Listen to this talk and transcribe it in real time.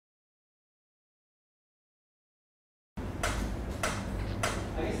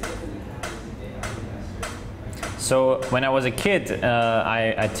So when I was a kid,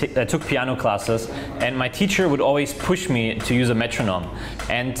 I took piano classes, and my teacher would always push me to use a metronome.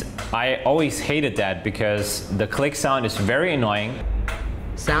 And I always hated that because the click sound is very annoying.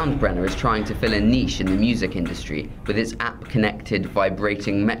 Soundbrenner is trying to fill a niche in the music industry with its app-connected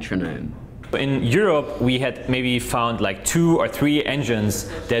vibrating metronome. In Europe, we had maybe found like 2 or 3 engines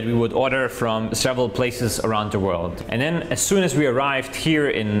that we would order from several places around the world. And then as soon as we arrived here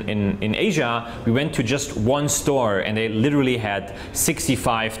in Asia, we went to just one store and they literally had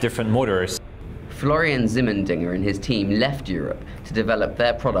 65 different motors. Florian Zimmendinger and his team left Europe to develop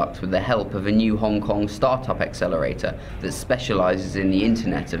their product with the help of a new Hong Kong startup accelerator that specializes in the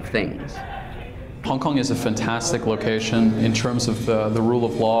Internet of Things. Hong Kong is a fantastic location in terms of the rule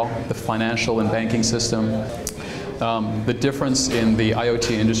of law, the financial and banking system. The difference in the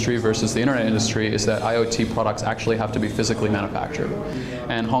IoT industry versus the internet industry is that IoT products actually have to be physically manufactured.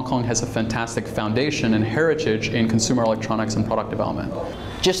 And Hong Kong has a fantastic foundation and heritage in consumer electronics and product development.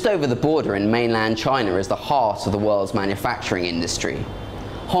 Just over the border in mainland China is the heart of the world's manufacturing industry.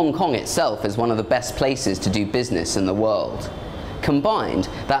 Hong Kong itself is one of the best places to do business in the world. Combined,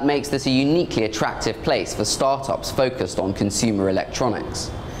 that makes this a uniquely attractive place for startups focused on consumer electronics.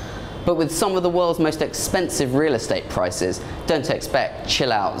 But with some of the world's most expensive real estate prices, don't expect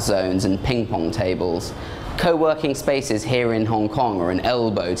chill-out zones and ping-pong tables. Co-working spaces here in Hong Kong are an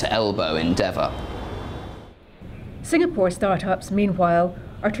elbow-to-elbow endeavour. Singapore startups, meanwhile,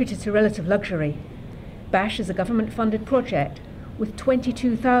 are treated to relative luxury. BASH is a government-funded project with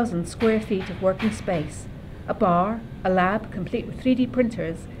 22,000 square feet of working space, a bar, a lab complete with 3D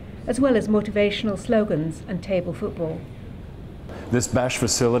printers, as well as motivational slogans and table football. This BASH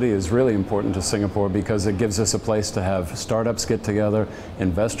facility is really important to Singapore because it gives us a place to have startups get together,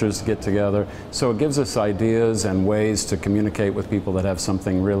 investors get together, so it gives us ideas and ways to communicate with people that have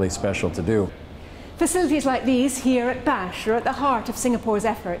something really special to do. Facilities like these here at BASH are at the heart of Singapore's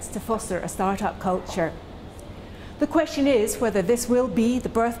efforts to foster a startup culture. The question is whether this will be the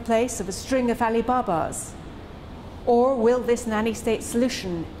birthplace of a string of Alibabas. Or will this nanny state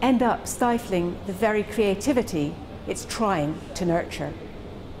solution end up stifling the very creativity it's trying to nurture?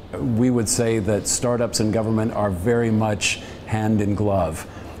 We would say that startups and government are very much hand in glove.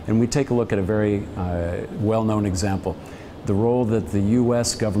 And we take a look at a very well-known example, the role that the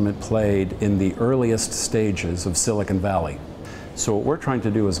US government played in the earliest stages of Silicon Valley. So what we're trying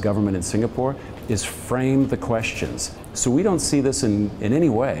to do as government in Singapore is frame the questions. So we don't see this in any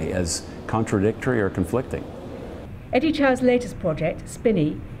way as contradictory or conflicting. Eddie Chow's latest project,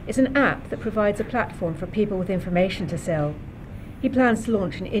 Spinny, is an app that provides a platform for people with information to sell. He plans to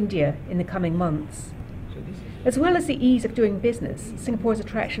launch in India in the coming months. As well as the ease of doing business, Singapore's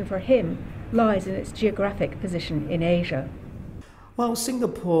attraction for him lies in its geographic position in Asia. Well,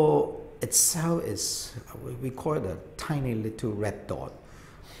 Singapore itself is, we call it a tiny little red dot.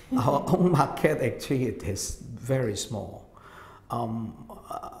 Our own market actually it is very small.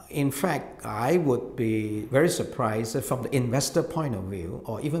 In fact, I would be very surprised that from the investor point of view,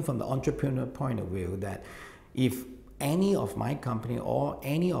 or even from the entrepreneur point of view, that if any of my company or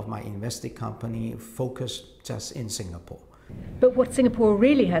any of my invested company focus just in Singapore. But what Singapore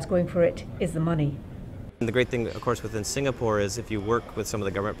really has going for it is the money. And the great thing, of course, within Singapore is if you work with some of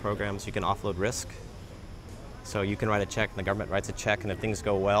the government programs, you can offload risk. So you can write a check, and the government writes a check, and if things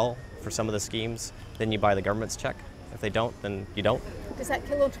go well for some of the schemes, then you buy the government's check. If they don't, then you don't. Does that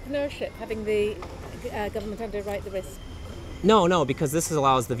kill entrepreneurship, having the government underwrite the risk? No, because this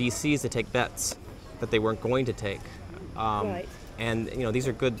allows the VCs to take bets that they weren't going to take. Right. And you know, these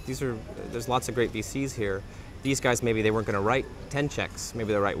are good. There's lots of great VCs here. These guys, maybe they weren't going to write 10 checks.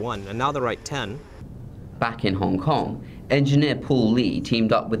 Maybe they'll write 1, and now they'll write 10. Back in Hong Kong, engineer Paul Lee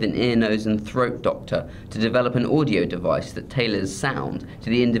teamed up with an ear, nose and throat doctor to develop an audio device that tailors sound to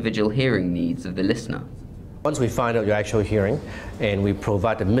the individual hearing needs of the listener. Once we find out your actual hearing and we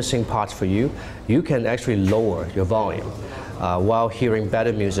provide the missing parts for you, you can actually lower your volume while hearing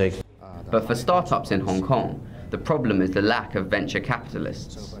better music. But for startups in Hong Kong, the problem is the lack of venture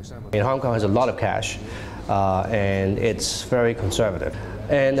capitalists. Hong Kong has a lot of cash and it's very conservative.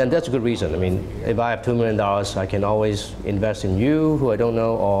 And that's a good reason. I mean, if I have $2 million, I can always invest in you, who I don't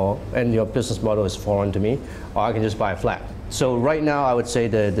know, and your business model is foreign to me, or I can just buy a flat. So right now, I would say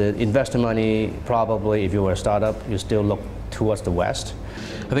the investor money, probably if you were a startup, you still look towards the West.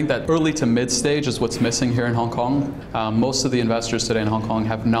 I think that early to mid stage is what's missing here in Hong Kong. Most of the investors today in Hong Kong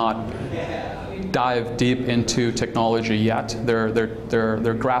have not dived deep into technology yet.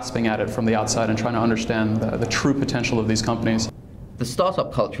 They're grasping at it from the outside and trying to understand the true potential of these companies. The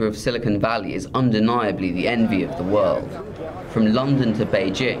startup culture of Silicon Valley is undeniably the envy of the world. From London to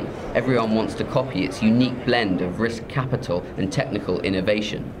Beijing, everyone wants to copy its unique blend of risk capital and technical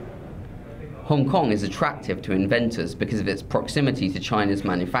innovation. Hong Kong is attractive to inventors because of its proximity to China's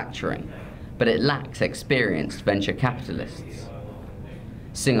manufacturing, but it lacks experienced venture capitalists.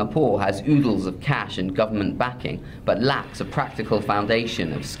 Singapore has oodles of cash and government backing, but lacks a practical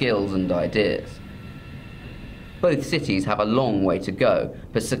foundation of skills and ideas. Both cities have a long way to go,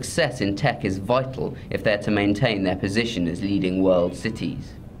 but success in tech is vital if they're to maintain their position as leading world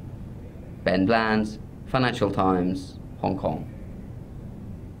cities. Ben Bland, Financial Times, Hong Kong.